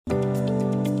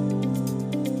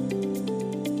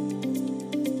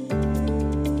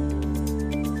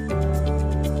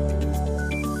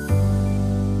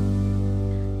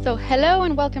Hello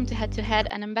and welcome to Head to Head,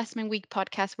 an Investment Week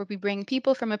podcast where we bring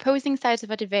people from opposing sides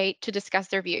of a debate to discuss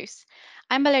their views.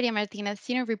 I'm Valeria Martinez,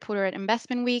 senior reporter at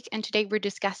Investment Week, and today we're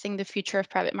discussing the future of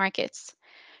private markets.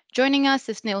 Joining us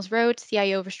is Niels Roth,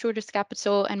 CIO of Schroders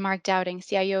Capital, and Mark Dowding,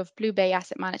 CIO of Blue Bay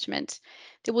Asset Management.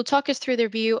 They will talk us through their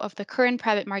view of the current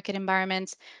private market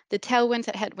environment, the tailwinds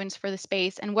and headwinds for the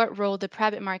space, and what role the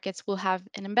private markets will have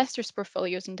in investors'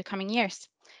 portfolios in the coming years.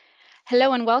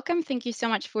 Hello and welcome. Thank you so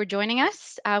much for joining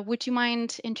us. Would you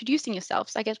mind introducing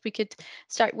yourselves? I guess we could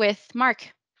start with Mark.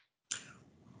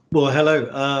 Well,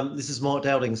 hello. This is Mark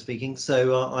Dowding speaking.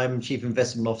 I'm Chief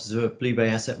Investment Officer of Blue Bay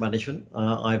Asset Management.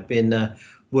 I've been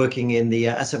working in the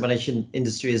asset management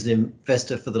industry as an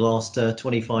investor for the last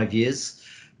 25 years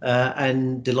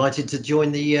and delighted to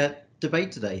join the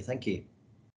debate today. Thank you.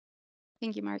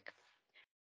 Thank you, Mark.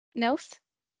 Niels?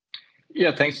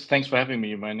 Yeah, thanks for having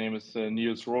me. My name is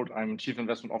Niels Roth. I'm Chief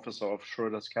Investment Officer of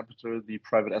Schroders Capital, the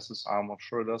private assets arm of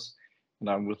Schroders, and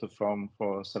I'm with the firm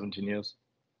for 17 years.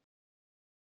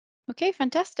 Okay,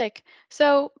 fantastic.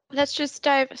 So let's just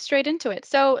dive straight into it.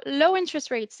 So low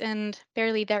interest rates and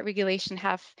barely debt regulation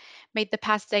have made the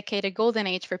past decade a golden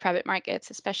age for private markets,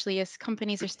 especially as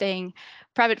companies are staying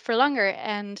private for longer.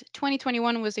 And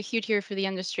 2021 was a huge year for the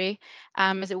industry,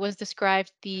 as it was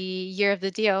described the year of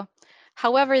the deal.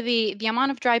 However, the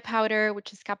amount of dry powder,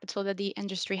 which is capital that the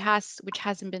industry has, which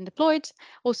hasn't been deployed,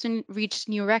 also reached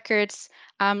new records.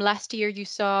 Last year, you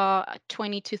saw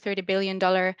 $20 to $30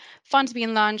 billion funds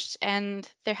being launched, and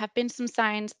there have been some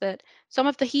signs that some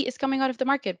of the heat is coming out of the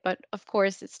market, but of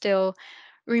course, it still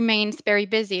remains very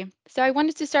busy. So I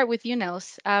wanted to start with you,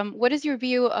 Niels. What is your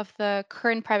view of the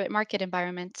current private market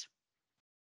environment?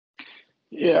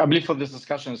 Yeah, I believe for this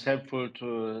discussion it's helpful to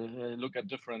look at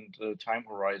different time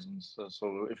horizons.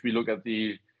 So if we look at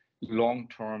the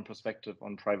long-term perspective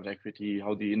on private equity,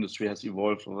 how the industry has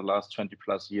evolved over the last 20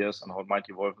 plus years and how it might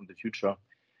evolve in the future,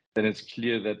 then it's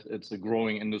clear that it's a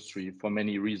growing industry for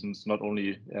many reasons. Not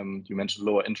only you mentioned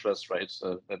lower interest rates,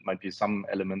 that might be some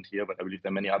element here, but I believe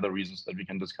there are many other reasons that we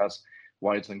can discuss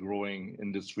why it's a growing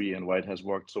industry and why it has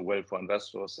worked so well for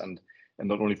investors and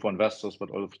not only for investors,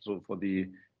 but also for the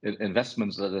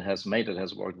investments that it has made. It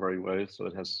has worked very well. So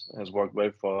it has worked well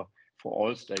for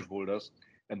all stakeholders.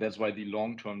 And that's why the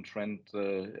long-term trend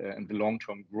and the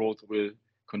long-term growth will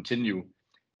continue.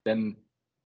 Then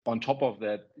on top of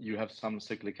that, you have some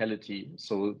cyclicality.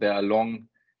 So there are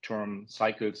long-term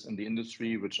cycles in the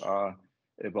industry, which are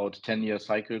about 10-year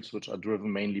cycles, which are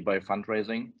driven mainly by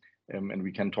fundraising. And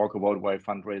we can talk about why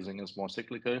fundraising is more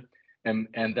cyclical. And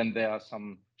then there are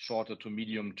some shorter to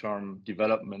medium-term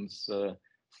developments.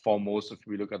 Foremost, if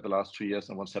we look at the last 3 years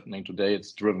and what's happening today,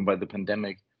 it's driven by the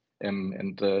pandemic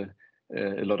and a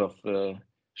lot of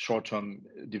short-term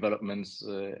developments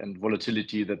and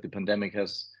volatility that the pandemic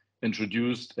has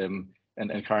introduced. And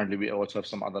currently we also have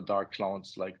some other dark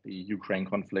clouds like the Ukraine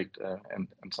conflict and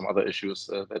some other issues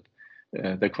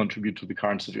that contribute to the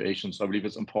current situation. So I believe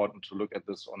it's important to look at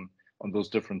this on those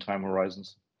different time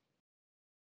horizons.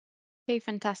 Okay,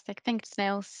 fantastic. Thanks,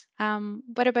 Niels.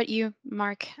 What about you,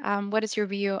 Mark? What is your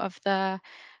view of the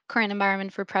current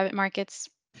environment for private markets?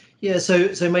 Yeah,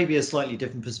 so maybe a slightly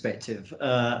different perspective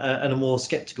and a more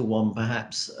skeptical one,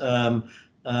 perhaps.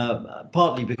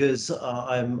 Partly because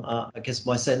I guess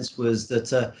my sense was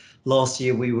that last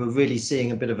year we were really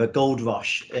seeing a bit of a gold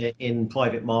rush in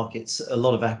private markets. A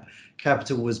lot of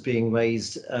capital was being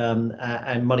raised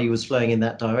and money was flowing in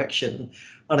that direction.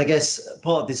 And I guess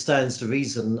part of this stands to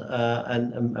reason.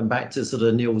 And back to sort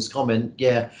of Niels' comment,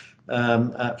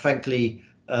 frankly,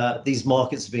 these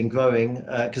markets have been growing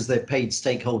because they've paid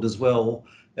stakeholders well.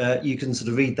 You can sort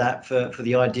of read that for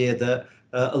the idea that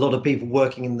a lot of people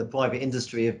working in the private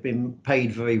industry have been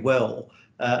paid very well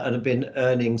and have been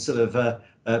earning sort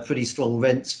of pretty strong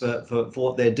rents for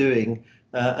what they're doing.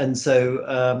 And so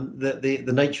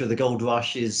the nature of the gold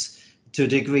rush is to a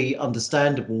degree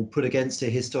understandable, put against a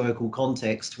historical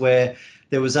context where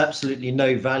there was absolutely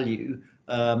no value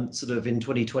sort of in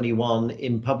 2021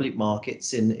 in public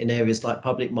markets, in areas like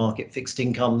public market fixed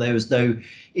income. There was no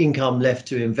income left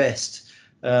to invest.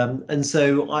 And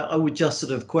so I would just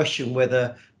sort of question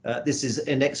whether this is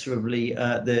inexorably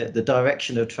the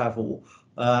direction of travel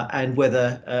and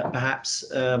whether perhaps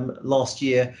last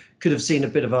year could have seen a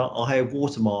bit of a higher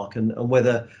watermark and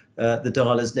whether the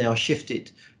dial has now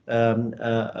shifted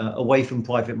away from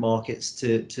private markets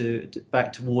to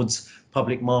back towards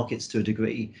public markets to a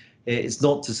degree. It's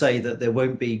not to say that there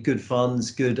won't be good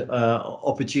funds, good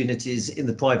opportunities in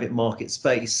the private market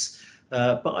space.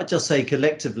 But I just say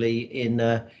collectively in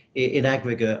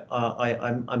aggregate,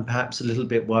 I'm perhaps a little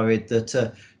bit worried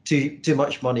that too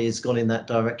much money has gone in that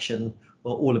direction,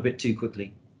 or all a bit too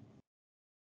quickly.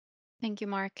 Thank you,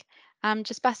 Mark.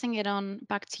 Just passing it on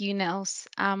back to you, Nils.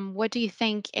 What do you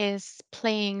think is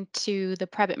playing to the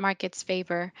private market's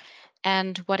favor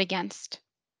and what against?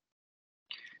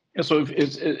 Yeah, so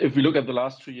if we look at the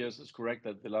last 2 years, it's correct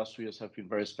that the last 2 years have been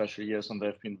very special years, and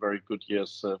they've been very good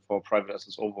years for private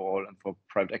assets overall and for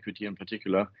private equity in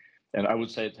particular. And I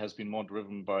would say it has been more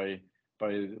driven by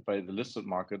the listed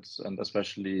markets, and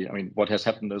especially, I mean, what has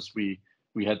happened is we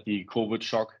had the COVID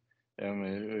shock,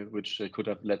 which could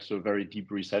have led to a very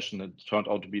deep recession. It turned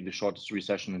out to be the shortest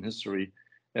recession in history,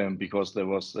 because there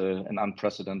was an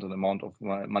unprecedented amount of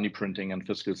money printing and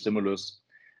fiscal stimulus.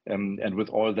 And with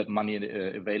all that money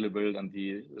available and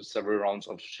the several rounds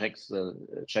of checks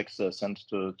sent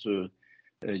to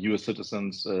US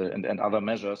citizens and other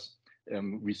measures,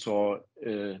 we saw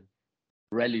a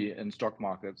rally in stock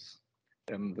markets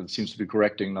that seems to be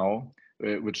correcting now,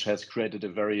 which has created a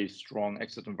very strong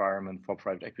exit environment for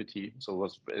private equity. So it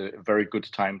was a very good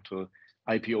time to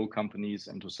IPO companies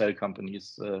and to sell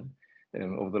companies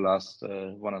over the last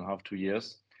 1.5 to 2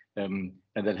 years. And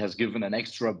that has given an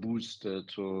extra boost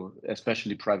to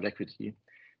especially private equity,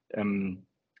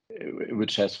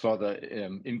 which has further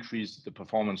increased the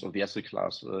performance of the asset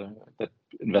class that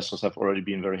investors have already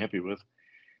been very happy with.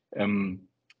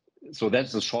 So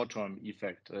that's the short-term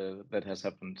effect that has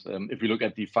happened. If we look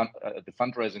at the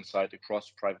fundraising side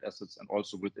across private assets and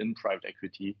also within private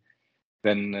equity,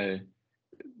 then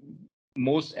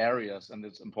most areas, and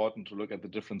it's important to look at the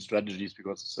different strategies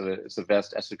because it's a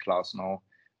vast asset class now.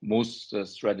 Most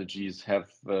strategies have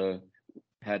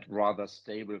had rather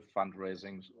stable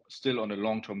fundraising, still on a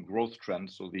long-term growth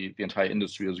trend. So the entire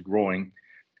industry is growing.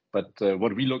 But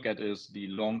what we look at is the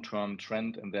long-term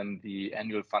trend and then the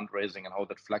annual fundraising and how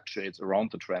that fluctuates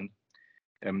around the trend.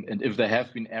 And if there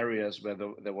have been areas where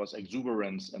there was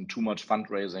exuberance and too much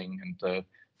fundraising and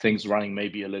things running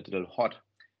maybe a little hot,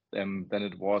 then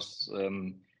it was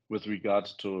with regard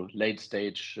to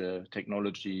late-stage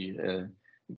technology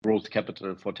growth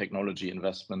capital for technology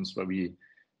investments, where we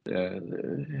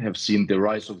have seen the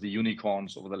rise of the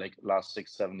unicorns over the last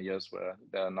 6-7 years, where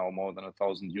there are now more than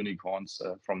 1,000 unicorns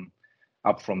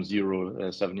up from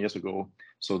 0 7 years ago.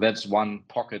 So that's one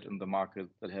pocket in the market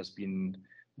that has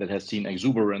seen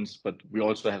exuberance, but we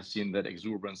also have seen that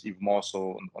exuberance even more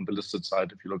so on the listed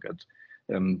side. If you look at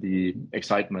the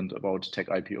excitement about tech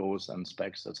IPOs and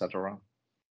SPACs, etc.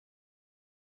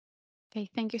 Okay,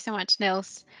 thank you so much,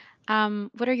 Nils.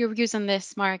 What are your views on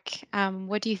this, Mark?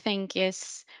 What do you think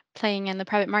is playing in the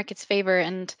private market's favor,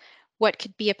 and what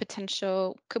could be the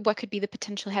potential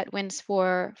headwinds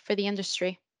for the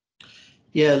industry?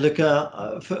 Yeah, look,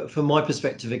 from my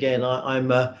perspective, again,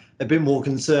 I'm a bit more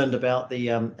concerned about the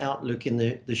outlook in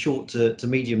the short to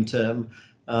medium term.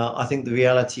 I think the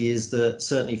reality is that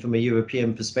certainly from a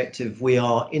European perspective, we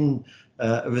are in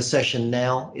a recession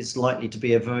now. It's likely to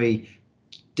be a very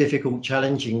difficult,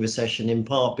 challenging recession, in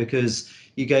part because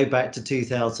you go back to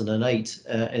 2008,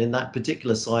 and in that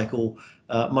particular cycle,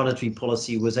 monetary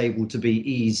policy was able to be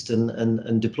eased,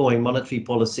 and deploying monetary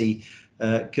policy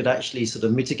could actually sort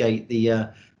of mitigate the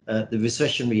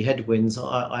recessionary headwinds.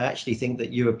 I actually think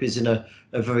that Europe is in a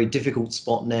very difficult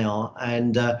spot now,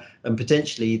 and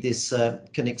potentially this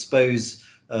can expose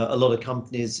a lot of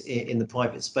companies in the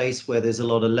private space where there's a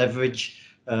lot of leverage,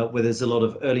 where there's a lot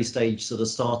of early stage sort of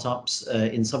startups,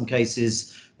 in some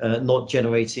cases not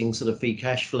generating sort of free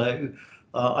cash flow.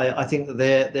 I think that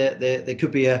there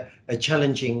could be a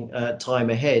challenging time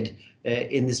ahead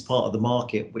in this part of the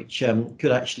market, which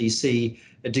could actually see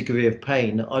a degree of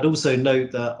pain. I'd also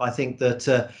note that I think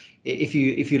that if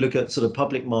you look at sort of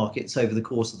public markets over the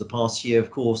course of the past year,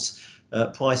 of course,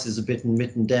 prices have been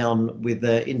written down with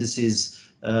indices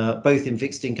both in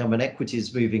fixed income and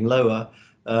equities moving lower.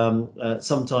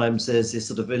 Sometimes there's this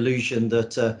sort of illusion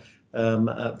that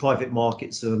private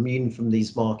markets are immune from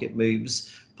these market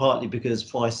moves, partly because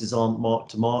prices aren't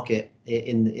marked to market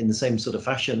in the same sort of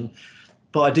fashion.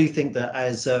 But I do think that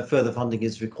as further funding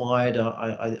is required,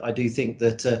 I do think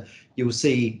that you'll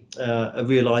see a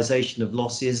realization of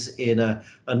losses in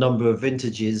a number of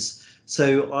vintages.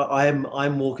 So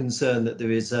I'm more concerned that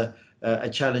there is a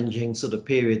challenging sort of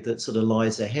period that sort of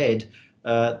lies ahead.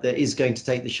 That is going to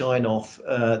take the shine off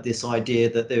this idea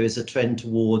that there is a trend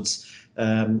towards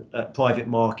private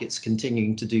markets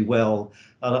continuing to do well.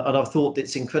 And I've thought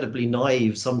it's incredibly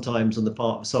naive sometimes on the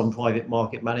part of some private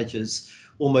market managers,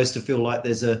 almost to feel like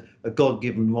there's a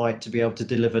God-given right to be able to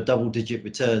deliver double-digit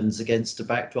returns against a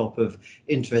backdrop of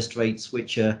interest rates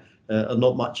which are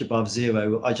not much above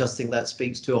zero. I just think that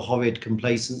speaks to a horrid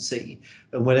complacency.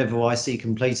 And whenever I see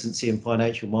complacency in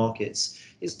financial markets,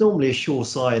 it's normally a sure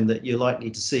sign that you're likely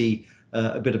to see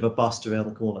a bit of a bust around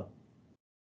the corner.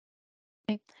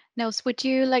 Nils, would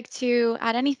you like to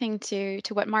add anything to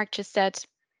what Mark just said?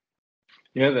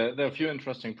 Yeah, there are a few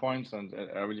interesting points, and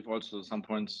I believe also some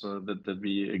points that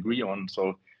we agree on.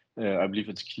 So I believe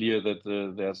it's clear that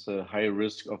there's a high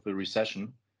risk of a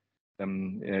recession,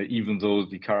 even though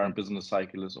the current business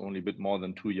cycle is only a bit more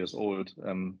than 2 years old,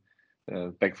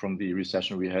 back from the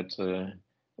recession we had when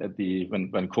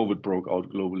COVID broke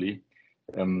out globally.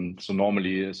 So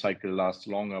normally a cycle lasts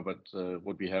longer, but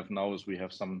what we have now is we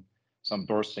have some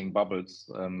bursting bubbles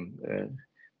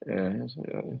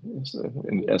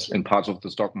in parts of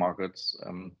the stock markets,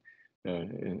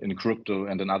 in crypto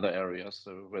and in other areas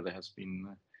where there has been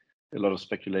a lot of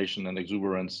speculation and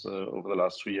exuberance over the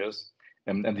last 3 years.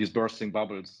 And these bursting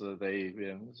bubbles,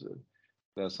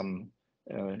 there's some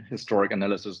historic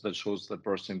analysis that shows that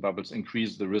bursting bubbles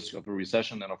increase the risk of a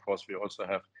recession. And of course, we also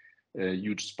have a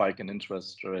huge spike in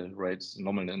interest rates,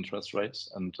 nominal interest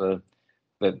rates, and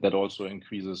that also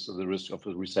increases the risk of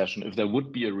a recession. If there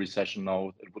would be a recession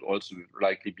now, it would also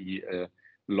likely be a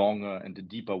longer and a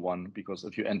deeper one, because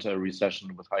if you enter a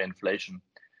recession with high inflation,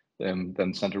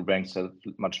 then central banks have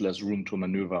much less room to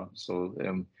maneuver. So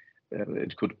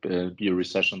it could be a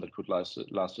recession that could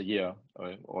last a year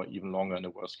or even longer in a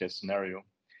worst case scenario.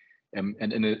 And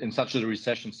in such a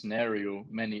recession scenario,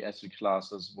 many asset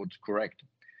classes would correct.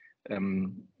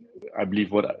 I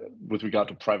believe with regard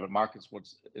to private markets,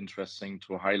 what's interesting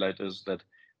to highlight is that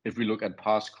if we look at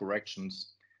past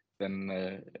corrections,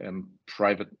 then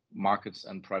private markets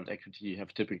and private equity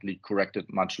have typically corrected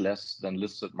much less than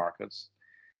listed markets.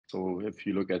 So if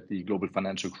you look at the global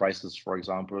financial crisis, for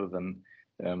example, then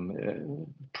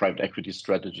private equity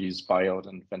strategies, buyout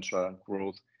and venture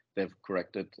growth, they've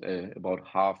corrected about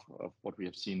half of what we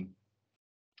have seen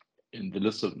in the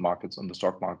listed markets, on the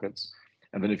stock markets.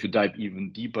 And then if you dive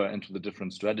even deeper into the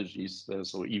different strategies,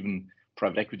 so even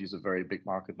private equity is a very big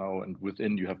market now, and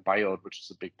within you have buyout, which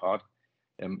is a big part.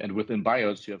 And within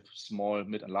buyouts, you have small,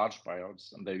 mid and large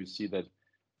buyouts. And there you see that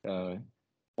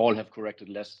all have corrected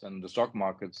less than the stock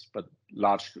markets, but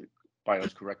large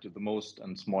buyouts corrected the most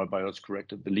and small buyouts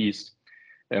corrected the least.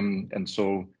 And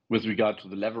so with regard to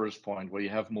the leverage point, where you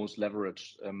have most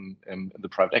leverage in the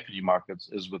private equity markets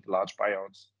is with large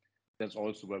buyouts. That's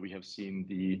also where we have seen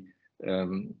the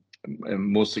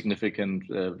most significant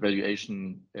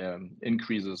valuation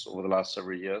increases over the last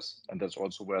several years. And that's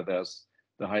also where there's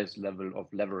the highest level of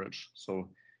leverage. So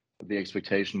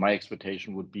my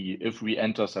expectation would be, if we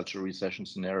enter such a recession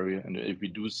scenario and if we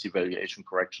do see valuation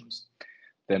corrections,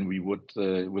 then we would,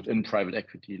 within private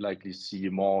equity, likely see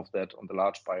more of that on the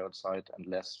large buyout side and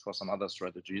less for some other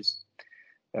strategies.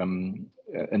 And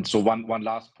so one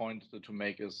last point to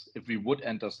make is, if we would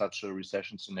enter such a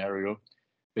recession scenario,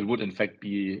 it would in fact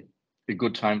be a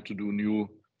good time to do new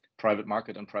private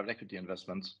market and private equity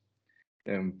investments,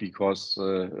 because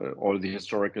all the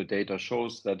historical data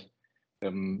shows that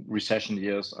recession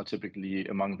years are typically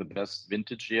among the best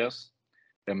vintage years.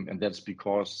 And that's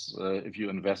because if you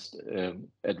invest in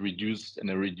a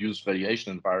reduced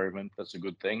valuation environment, that's a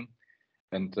good thing.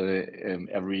 And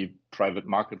every private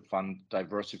market fund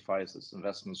diversifies its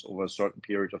investments over a certain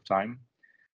period of time,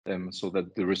 so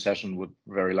that the recession would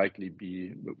very likely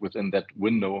be within that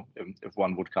window, if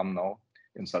one would come now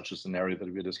in such a scenario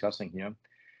that we're discussing here.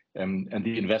 And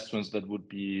the investments that would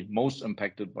be most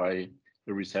impacted by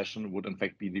the recession would in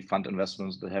fact be the fund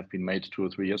investments that have been made 2 or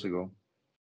 3 years ago.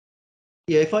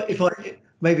 Yeah, if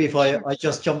I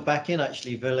just jump back in,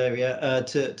 actually, Valeria,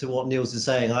 to what Nils is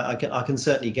saying, I can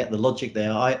certainly get the logic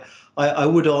there. I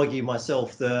would argue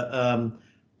myself that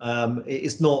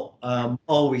it's not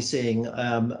are we seeing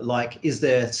is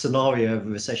there a scenario of a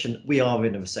recession? We are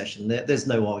in a recession. There's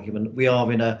no argument. We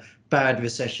are in a bad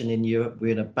recession in Europe.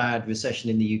 We're in a bad recession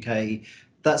in the UK.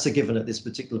 That's a given at this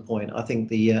particular point. I think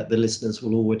the listeners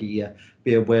will already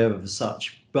be aware of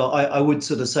such. But I would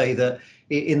sort of say that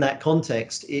in that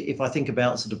context, if I think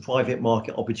about sort of private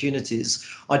market opportunities,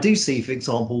 I do see, for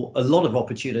example, a lot of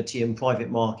opportunity in private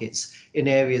markets in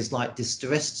areas like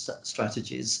distressed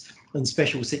strategies and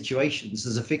special situations.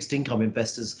 As a fixed income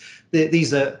investors,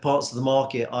 these are parts of the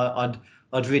market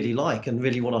I'd really like and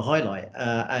really want to highlight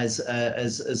as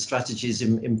strategies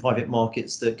in private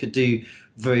markets that could do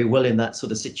very well in that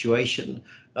sort of situation.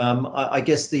 I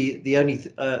guess the only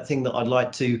thing that I'd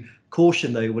like to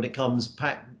caution, though, when it comes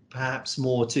perhaps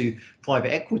more to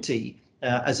private equity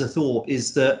as a thought,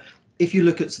 is that if you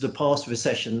look at sort of past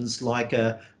recessions, like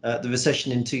the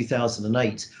recession in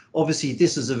 2008, obviously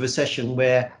this is a recession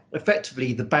where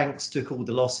effectively the banks took all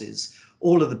the losses.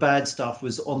 All of the bad stuff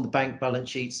was on the bank balance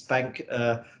sheets. Bank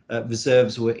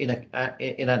reserves were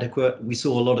inadequate. We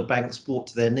saw a lot of banks brought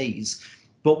to their knees.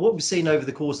 But what we've seen over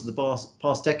the course of the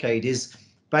past decade is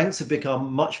banks have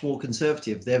become much more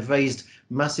conservative. They've raised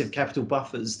massive capital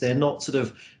buffers. They're not sort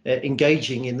of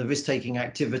engaging in the risk-taking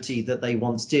activity that they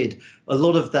once did. A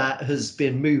lot of that has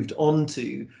been moved on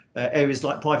to areas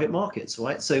like private markets,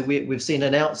 right? So we've seen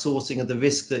an outsourcing of the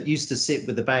risk that used to sit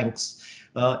with the banks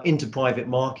into private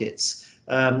markets.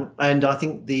 And I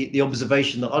think the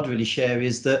observation that I'd really share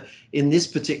is that in this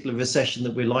particular recession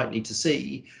that we're likely to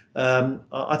see,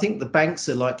 I think the banks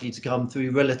are likely to come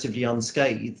through relatively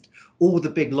unscathed. All of the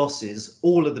big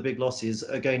losses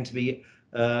are going to be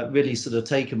really sort of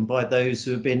taken by those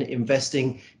who have been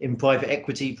investing in private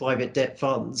equity, private debt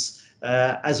funds,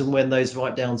 as and when those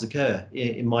write-downs occur,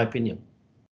 in my opinion.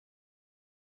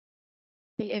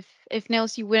 If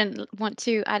Nils, you wouldn't want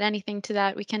to add anything to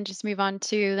that, we can just move on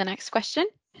to the next question.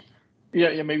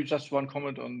 Yeah, maybe just one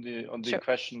comment on the Sure.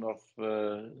 question of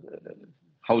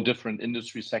how different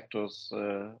industry sectors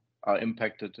are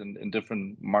impacted in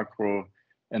different macro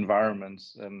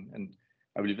environments, and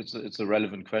I believe it's a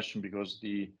relevant question because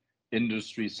the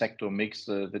industry sector mix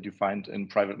that you find in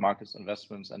private markets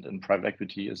investments and in private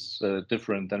equity is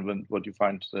different than what you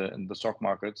find in the stock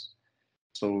markets.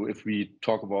 So if we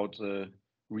talk about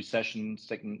recession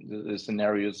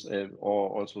scenarios or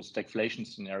also stagflation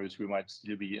scenarios, we might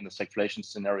still be in a stagflation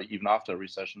scenario even after a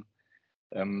recession.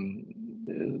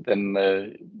 Then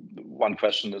one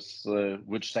question is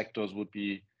which sectors would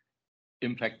be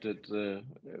impacted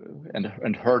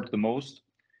and hurt the most,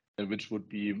 and which would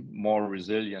be more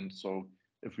resilient. So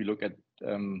if we look at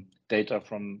data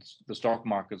from the stock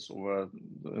markets over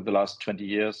the last 20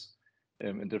 years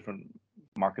in different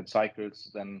market cycles,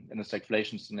 then in a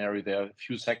stagflation scenario, there are a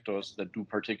few sectors that do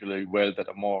particularly well, that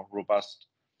are more robust.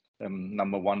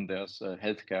 Number one, there's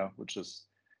healthcare, which is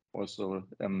also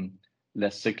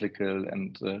less cyclical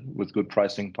and with good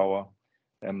pricing power.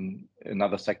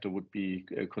 Another sector would be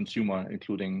consumer,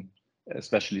 including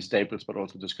especially staples, but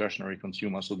also discretionary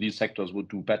consumer. So these sectors would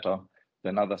do better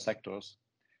than other sectors.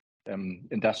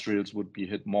 Industrials would be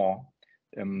hit more,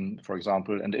 for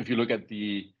example. And if you look at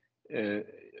the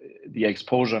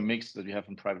exposure mix that you have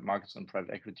in private markets and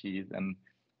private equity, then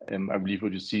I believe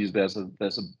what you see is there's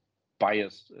a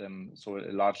bias, so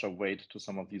a larger weight to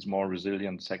some of these more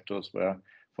resilient sectors, where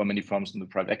for many firms in the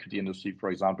private equity industry,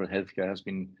 for example, healthcare has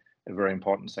been a very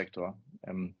important sector,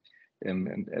 and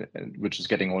which is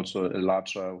getting also a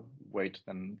larger weight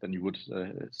than you would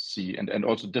see, and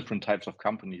also different types of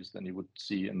companies than you would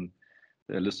see in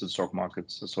the listed stock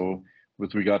markets. So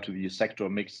with regard to the sector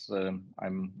mix,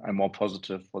 I'm more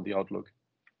positive for the outlook.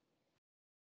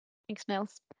 Thanks,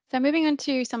 Nils. So moving on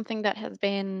to something that has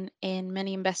been in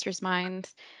many investors'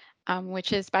 minds,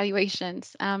 which is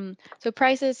valuations. So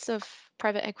prices of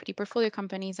private equity portfolio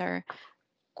companies are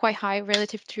quite high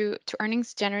relative to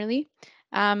earnings generally.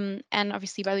 And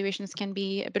obviously valuations can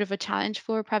be a bit of a challenge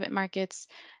for private markets.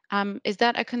 Is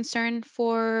that a concern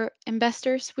for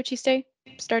investors, would you say?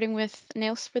 Starting with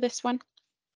Nils for this one.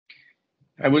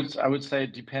 I would say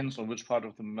it depends on which part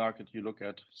of the market you look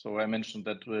at. So I mentioned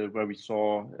that where we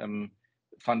saw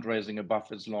fundraising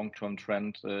above its long-term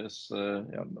trend is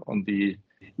on the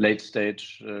late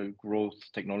stage growth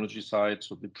technology side,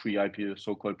 so the pre-IPO,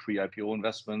 so-called pre-IPO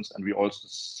investments, and we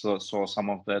also saw some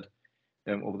of that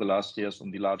over the last years on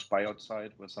the large buyout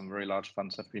side, where some very large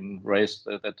funds have been raised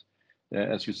that,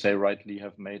 as you say, rightly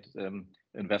have made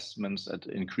investments at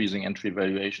increasing entry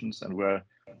valuations, and where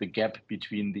the gap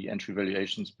between the entry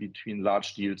valuations between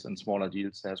large deals and smaller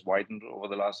deals has widened over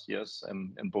the last years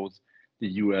in both the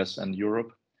US and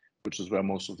Europe, which is where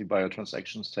most of the buyout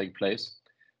transactions take place.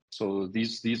 So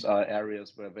these are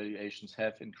areas where valuations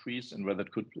have increased and where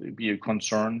that could be a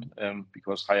concern,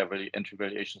 because higher entry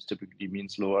valuations typically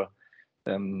means lower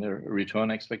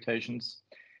return expectations.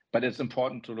 But it's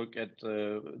important to look at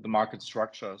the market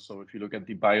structure. So if you look at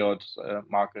the buyout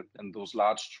market and those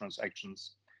large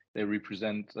transactions, they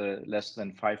represent less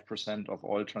than 5% of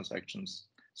all transactions.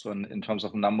 So in terms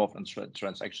of number of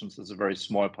transactions, it's a very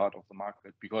small part of the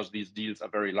market. Because these deals are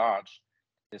very large,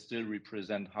 they still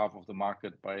represent half of the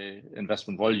market by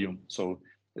investment volume. So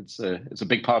it's a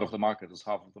big part of the market, it's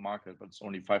half of the market, but it's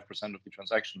only 5% of the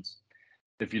transactions.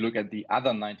 If you look at the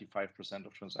other 95%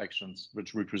 of transactions,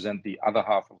 which represent the other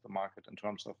half of the market in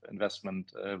terms of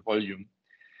investment volume,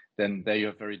 then there you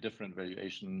have very different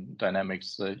valuation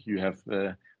dynamics. You have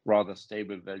rather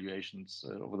stable valuations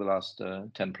over the last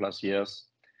 10 plus years,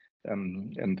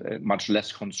 and much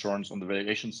less concerns on the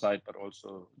valuation side, but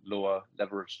also lower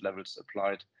leverage levels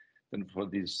applied than for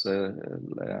these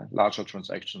larger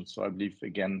transactions. So I believe,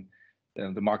 again,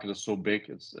 the market is so big,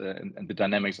 and the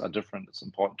dynamics are different. It's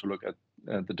important to look at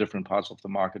the different parts of the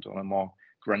market on a more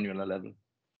granular level.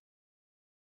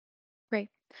 Great.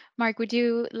 Mark, would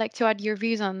you like to add your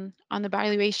views on the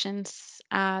valuations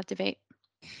debate?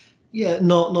 Yeah,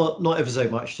 not ever so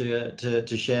much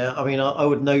to share. I mean, I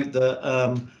would note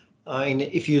that I mean,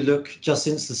 if you look just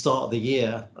since the start of the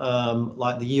year,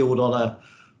 like the yield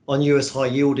on US high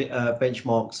yield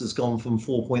benchmarks has gone from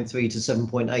 4.3 to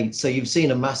 7.8. So you've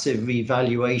seen a massive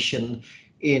revaluation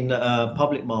in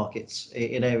public markets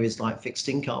in areas like fixed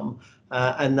income.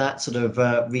 And that sort of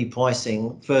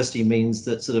repricing firstly means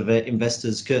that sort of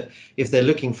investors could, if they're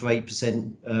looking for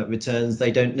 8% returns,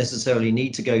 they don't necessarily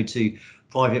need to go to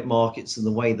private markets in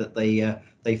the way that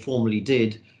they formerly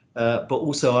did. But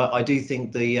also, I do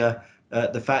think the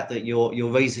fact that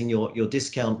you're raising your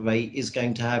discount rate is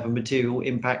going to have a material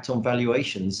impact on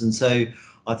valuations, and so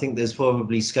I think there's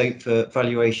probably scope for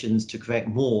valuations to correct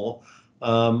more.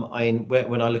 I mean,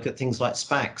 when I look at things like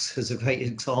SPACs as a great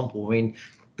example, I mean,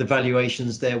 the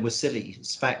valuations there were silly.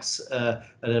 SPACs at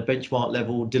a benchmark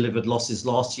level delivered losses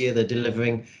last year. They're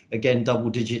delivering again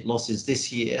double-digit losses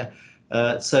this year.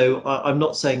 So I'm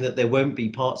not saying that there won't be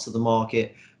parts of the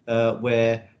market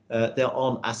where there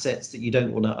aren't assets that you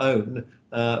don't want to own,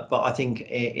 but I think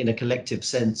in a collective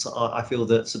sense, I feel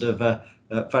that sort of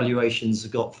valuations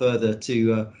have got further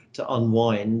to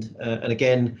unwind. And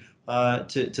again,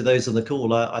 to those on the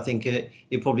call, I think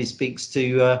it probably speaks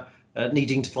to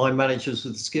needing to find managers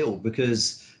with skill,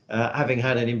 because having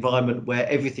had an environment where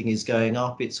everything is going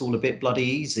up, it's all a bit bloody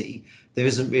easy. There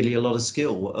isn't really a lot of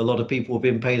skill. A lot of people have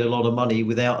been paid a lot of money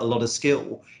without a lot of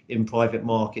skill in private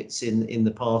markets in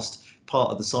the past part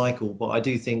of the cycle. But I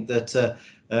do think that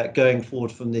going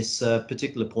forward from this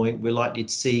particular point, we're likely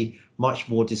to see much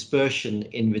more dispersion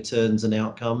in returns and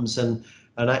outcomes, and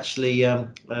actually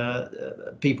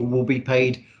people will be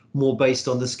paid more based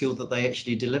on the skill that they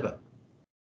actually deliver.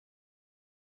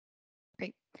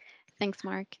 Great. Thanks,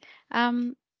 Mark.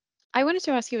 I wanted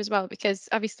to ask you as well, because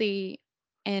obviously,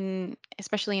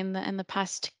 especially in the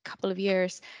past couple of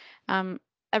years,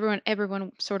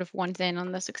 everyone sort of wants in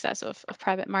on the success of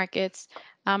private markets.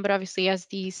 But obviously, as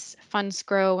these funds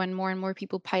grow and more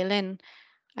people pile in,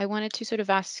 I wanted to sort of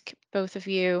ask both of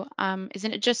you,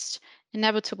 isn't it just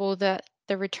inevitable that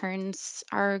the returns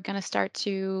are going to start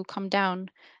to come down?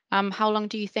 How long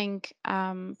do you think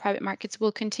private markets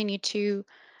will continue to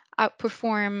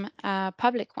outperform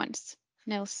public ones?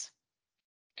 Nils?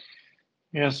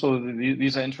 Yeah, so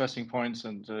these are interesting points,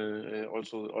 and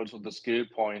also the skill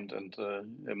point, and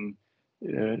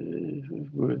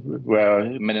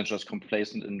where managers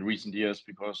complacent in recent years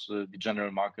because the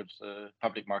general market,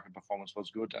 public market performance was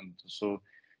good, and so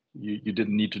you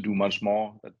didn't need to do much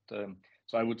more. But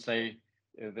so I would say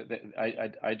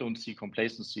that I don't see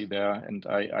complacency there, and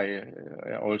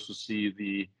I also see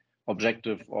the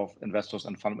objective of investors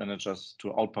and fund managers to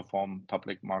outperform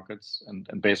public markets, and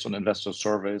based on investor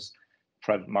surveys,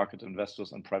 private market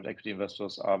investors and private equity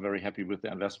investors are very happy with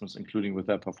their investments, including with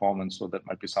their performance. So that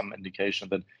might be some indication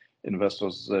that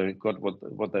investors got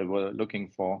what they were looking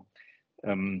for.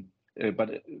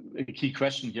 But a key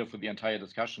question here for the entire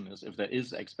discussion is if there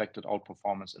is expected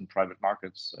outperformance in private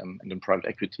markets and in private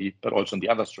equity, but also in the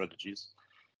other strategies,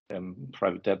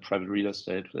 private debt, private real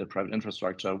estate, private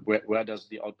infrastructure, where does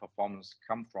the outperformance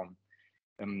come from?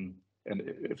 And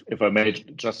if I may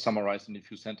just summarize in a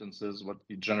few sentences what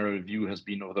the general view has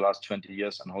been over the last 20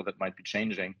 years and how that might be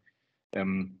changing.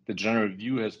 The general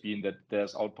view has been that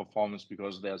there's outperformance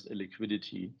because there's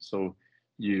illiquidity. So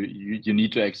you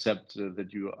need to accept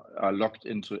that you are locked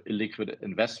into illiquid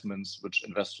investments, which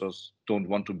investors don't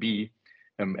want to be.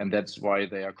 And that's why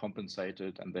they are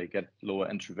compensated and they get lower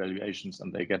entry valuations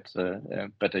and they get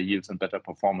better yields and better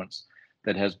performance.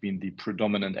 That has been the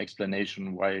predominant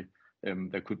explanation why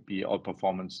there could be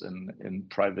outperformance in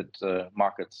private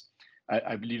markets.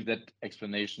 I believe that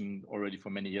explanation already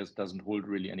for many years doesn't hold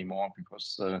really anymore,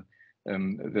 because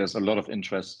there's a lot of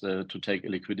interest to take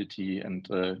illiquidity, and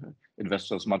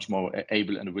investors much more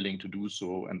able and willing to do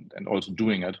so, and also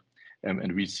doing it.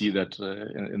 And we see that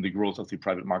in the growth of the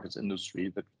private markets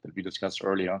industry that we discussed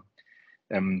earlier.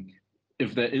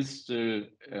 If there is still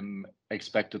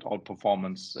expected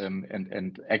outperformance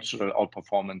and actual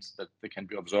outperformance that can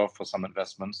be observed for some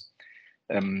investments,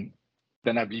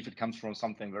 then I believe it comes from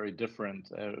something very different,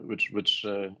 which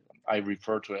I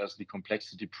refer to as the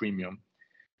complexity premium.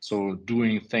 So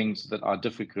doing things that are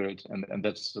difficult, and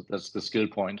that's the skill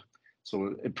point.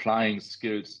 So applying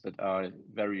skills that are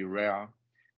very rare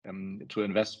to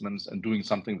investments, and doing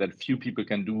something that few people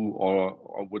can do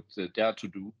or would dare to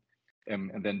do.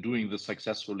 And then doing this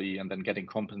successfully, and then getting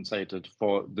compensated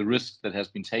for the risk that has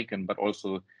been taken, but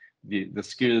also the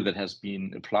skill that has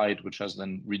been applied, which has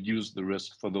then reduced the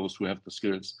risk for those who have the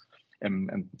skills.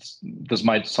 And this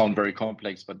might sound very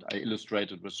complex, but I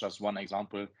illustrated with just one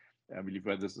example. I believe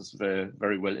where this is very,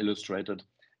 very well illustrated.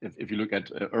 If you look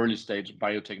at early stage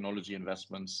biotechnology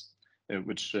investments,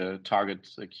 which target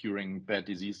curing bad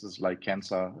diseases like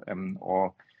cancer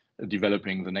or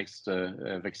developing the next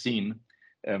vaccine,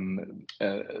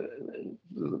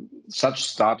 such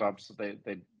startups,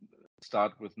 they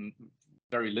start with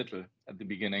very little at the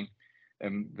beginning.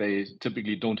 They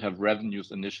typically don't have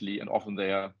revenues initially, and often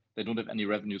they don't have any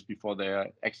revenues before they are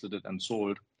exited and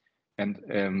sold.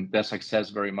 And their success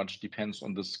very much depends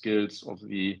on the skills of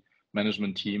the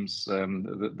management teams,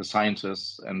 the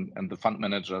scientists, and the fund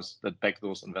managers that back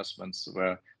those investments,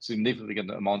 where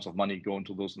significant amounts of money go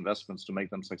into those investments to make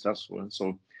them successful.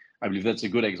 So I believe that's a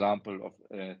good example of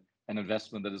an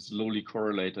investment that is lowly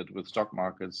correlated with stock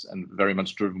markets and very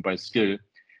much driven by skill.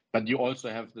 But you also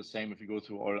have the same if you go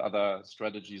through all other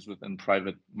strategies within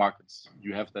private markets.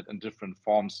 You have that in different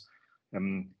forms.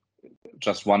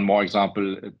 Just one more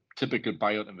example, a typical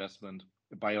buyout investment,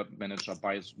 a buyout manager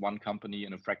buys one company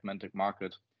in a fragmented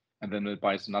market, and then it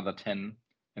buys another 10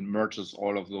 and merges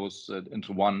all of those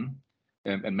into one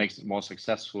and makes it more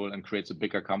successful and creates a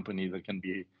bigger company that can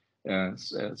be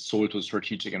sold to a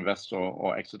strategic investor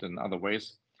or exit in other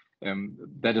ways.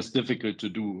 That is difficult to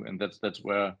do, and that's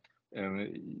where a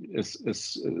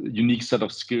unique set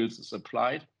of skills is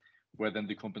applied, where then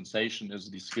the compensation is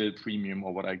the skill premium,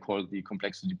 or what I call the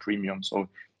complexity premium. So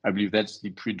I believe that's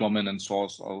the predominant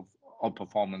source of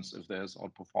outperformance, if there's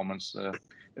outperformance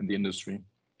in the industry.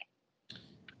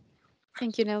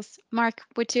 Thank you, Niels. Mark,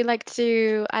 would you like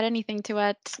to add anything to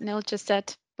what Niels just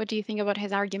said? What do you think about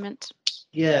his argument?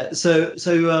 Yeah, so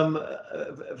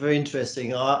very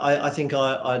interesting. I think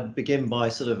I'd begin by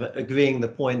sort of agreeing the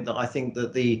point that I think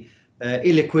that the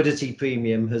illiquidity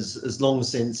premium has long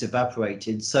since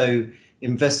evaporated. So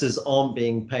investors aren't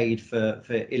being paid for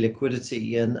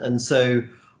illiquidity, and so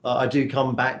I do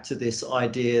come back to this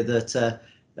idea that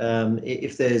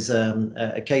if there's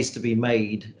a case to be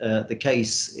made, the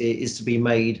case is to be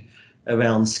made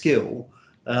around skill.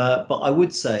 But I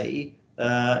would say,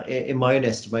 in my own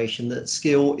estimation, that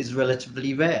skill is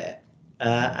relatively rare.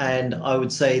 And I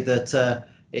would say that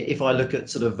if I look at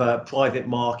sort of private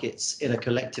markets in a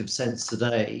collective sense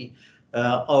today,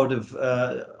 I'd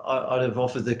have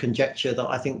offered the conjecture that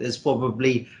I think there's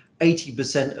probably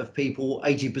 80% of people,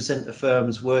 80% of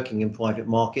firms working in private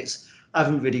markets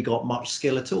haven't really got much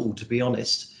skill at all, to be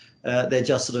honest. They're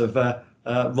just sort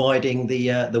of riding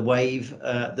the wave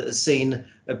that has seen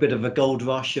a bit of a gold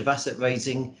rush of asset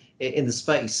raising in the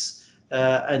space.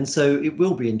 And so it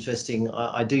will be interesting.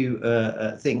 I do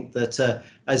think that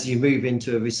as you move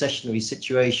into a recessionary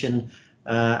situation,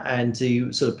 and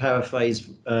to sort of paraphrase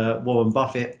Warren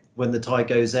Buffett, when the tide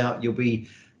goes out, you'll be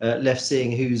left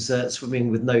seeing who's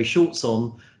swimming with no shorts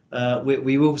on.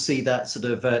 We will see that sort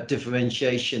of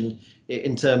differentiation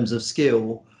in terms of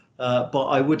skill. But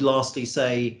I would lastly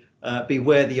say,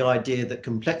 beware the idea that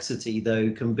complexity,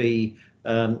 though, can be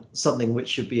something which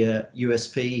should be a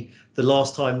USP. The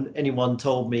last time anyone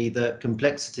told me that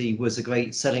complexity was a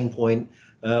great selling point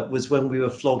was when we were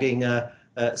flogging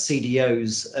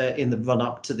CDOs in the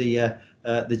run-up to the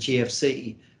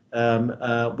GFC.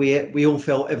 We all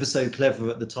felt ever so clever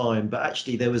at the time, but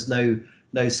actually there was no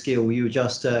skill. You were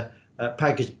just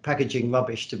packaging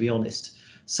rubbish, to be honest.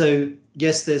 So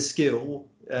yes, there's skill.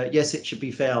 Yes, it should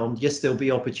be found. Yes, there'll be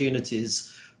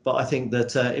opportunities. But I think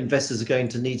that investors are going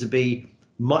to need to be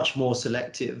much more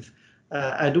selective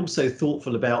and also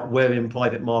thoughtful about where in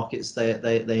private markets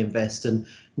they invest. And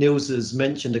Niels has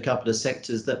mentioned a couple of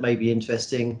sectors that may be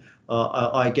interesting.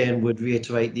 I again would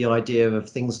reiterate the idea of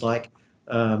things like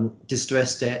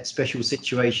distressed debt, special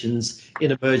situations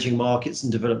in emerging markets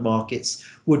and developed markets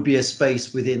would be a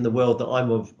space within the world that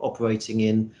I'm operating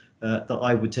in that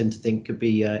I would tend to think could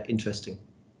be interesting.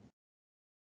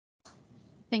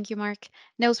 Thank you, Mark.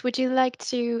 Niels, would you like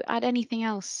to add anything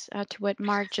else to what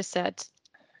Mark just said?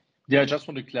 Yeah, I just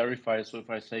want to clarify. So if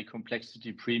I say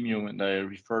complexity premium and I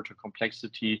refer to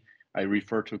complexity, I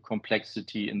refer to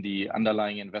complexity in the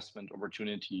underlying investment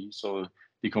opportunity. So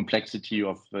the complexity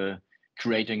of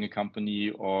creating a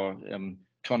company or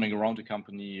turning around a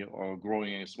company or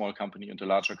growing a small company into a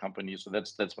larger company. So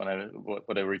that's what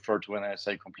I refer to when I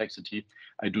say complexity.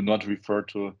 I do not refer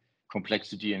to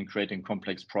complexity in creating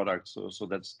complex products. So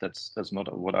that's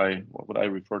not what I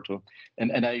refer to.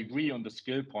 And I agree on the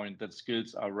skill point that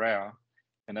skills are rare,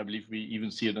 and I believe we even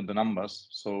see it in the numbers.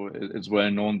 So it's well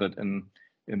known that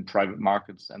in private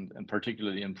markets and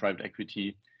particularly in private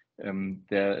equity,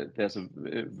 there's a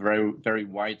very, very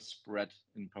wide spread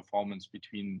in performance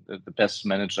between the best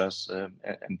managers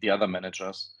and the other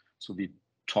managers. So the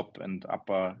top and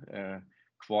upper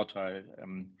quartile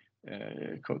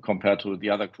compared to the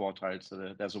other quartiles.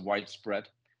 There's a wide spread,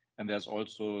 and there's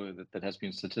also that has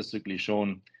been statistically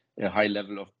shown a high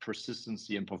level of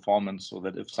persistency and performance, so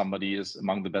that if somebody is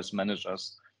among the best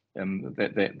managers,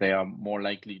 they are more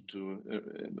likely to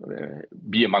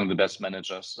be among the best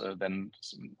managers than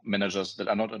managers that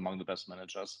are not among the best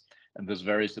managers. And this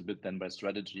varies a bit then by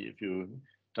strategy if you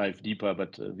dive deeper,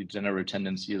 but the general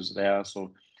tendency is there.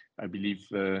 So I believe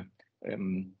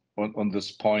on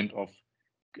this point of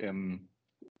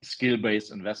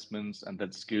skill-based investments, and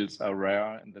that skills are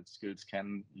rare and that skills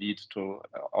can lead to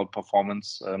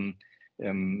outperformance.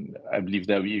 I believe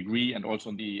that we agree. And also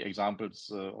on the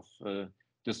examples of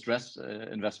distressed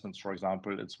investments, for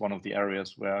example, it's one of the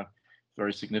areas where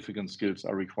very significant skills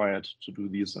are required to do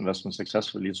these investments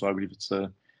successfully. So I believe it's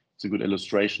a good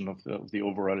illustration of the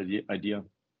overall idea.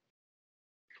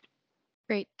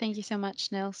 Great, thank you so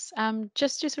much, Nils.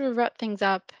 Just to sort of wrap things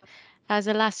up, as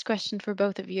a last question for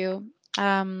both of you,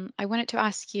 I wanted to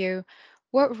ask you,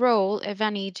 what role, if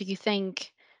any, do you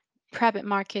think private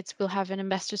markets will have in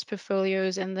investors'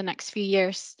 portfolios in the next few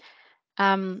years?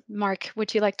 Mark,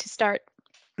 would you like to start?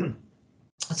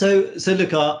 So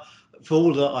look, for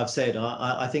all that I've said,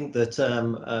 I think that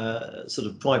sort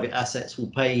of private assets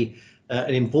will play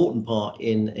an important part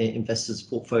in investors'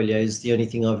 portfolios. The only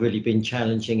thing I've really been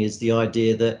challenging is the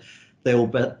idea that they will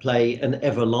play an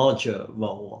ever larger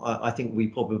role. I think we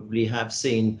probably have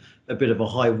seen a bit of a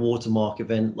high watermark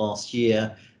event last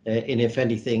year. And if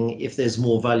anything, if there's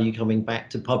more value coming back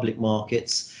to public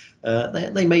markets,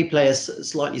 they may play a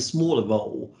slightly smaller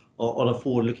role on a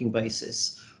forward-looking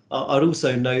basis. I'd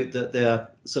also note that there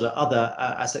are sort of other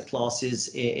asset classes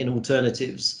in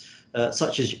alternatives,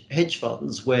 such as hedge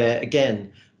funds, where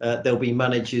again there'll be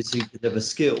managers who deliver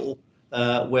skill,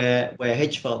 where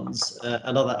hedge funds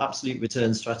and other absolute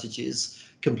return strategies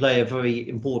can play a very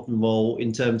important role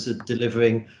in terms of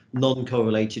delivering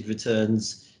non-correlated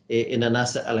returns in an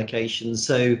asset allocation.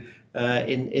 So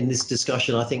in this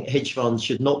discussion, I think hedge funds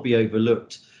should not be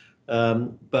overlooked.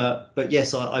 But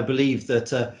yes, I believe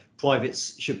that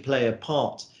privates should play a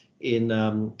part in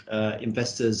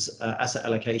investors' asset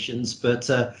allocations, but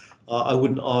I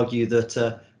wouldn't argue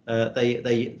that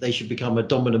they should become a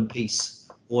dominant piece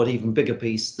or an even bigger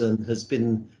piece than has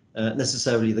been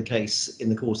necessarily the case in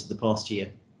the course of the past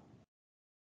year.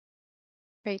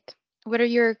 Great. What are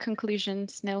your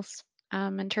conclusions, Nils,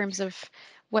 in terms of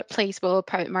what place will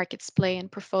private markets play in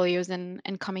portfolios in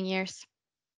coming years?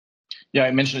 Yeah,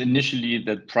 I mentioned initially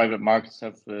that private markets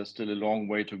have still a long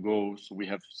way to go. So we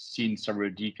have seen several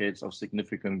decades of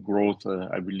significant growth.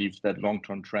 I believe that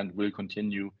long-term trend will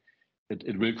continue.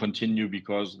 It will continue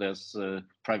because there's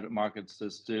private markets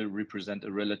that still represent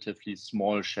a relatively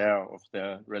small share of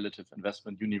their relative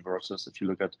investment universes. If you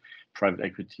look at private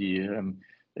equity and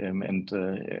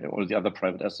all the other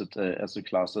private asset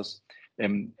classes,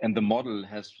 and the model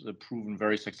has proven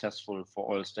very successful for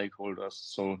all stakeholders.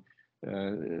 So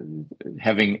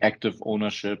having active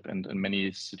ownership and in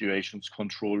many situations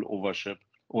control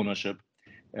ownership,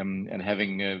 and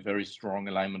having a very strong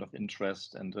alignment of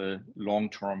interest and a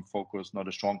long-term focus, not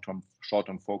a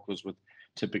short-term focus with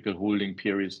typical holding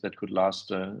periods that could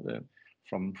last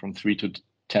from 3 to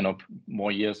 10 or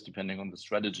more years, depending on the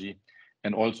strategy.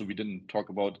 And also, we didn't talk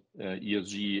about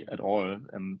ESG at all.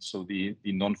 So the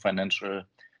non-financial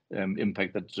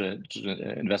impact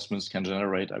that investments can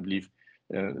generate, I believe,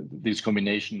 this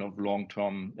combination of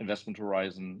long-term investment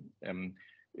horizon,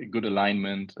 good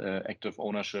alignment, active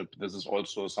ownership. This is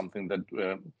also something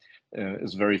that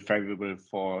is very favorable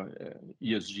for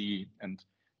ESG and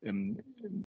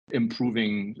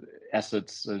improving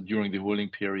assets during the holding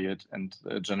period and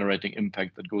generating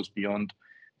impact that goes beyond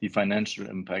the financial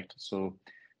impact. So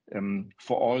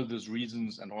for all these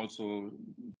reasons, and also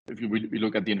if we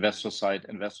look at the investor side,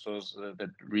 investors that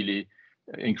really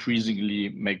increasingly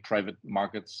make private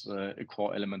markets a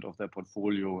core element of their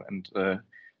portfolio, and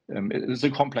it's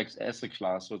a complex asset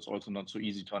class, so it's also not so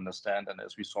easy to understand. And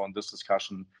as we saw in this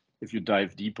discussion, if you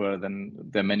dive deeper, then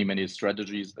there are many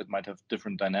strategies that might have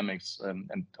different dynamics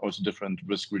and also different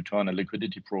risk return and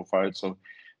liquidity profiles. So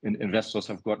investors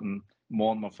have gotten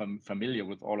more and more familiar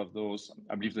with all of those.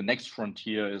 I believe the next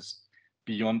frontier is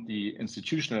beyond the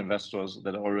institutional investors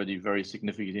that are already very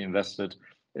significantly invested,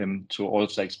 to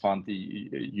also expand the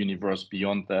universe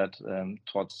beyond that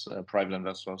towards private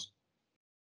investors.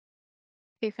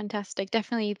 Okay, fantastic.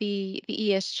 Definitely the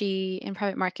ESG in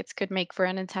private markets could make for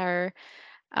an entire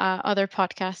other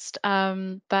podcast.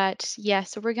 But yeah,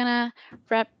 so we're gonna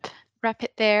wrap wrap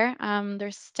it there.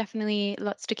 There's definitely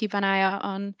lots to keep an eye out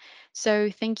on. So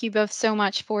thank you both so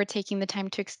much for taking the time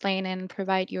to explain and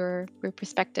provide your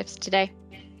perspectives today.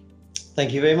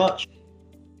 Thank you very much.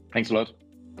 Thanks a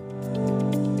lot.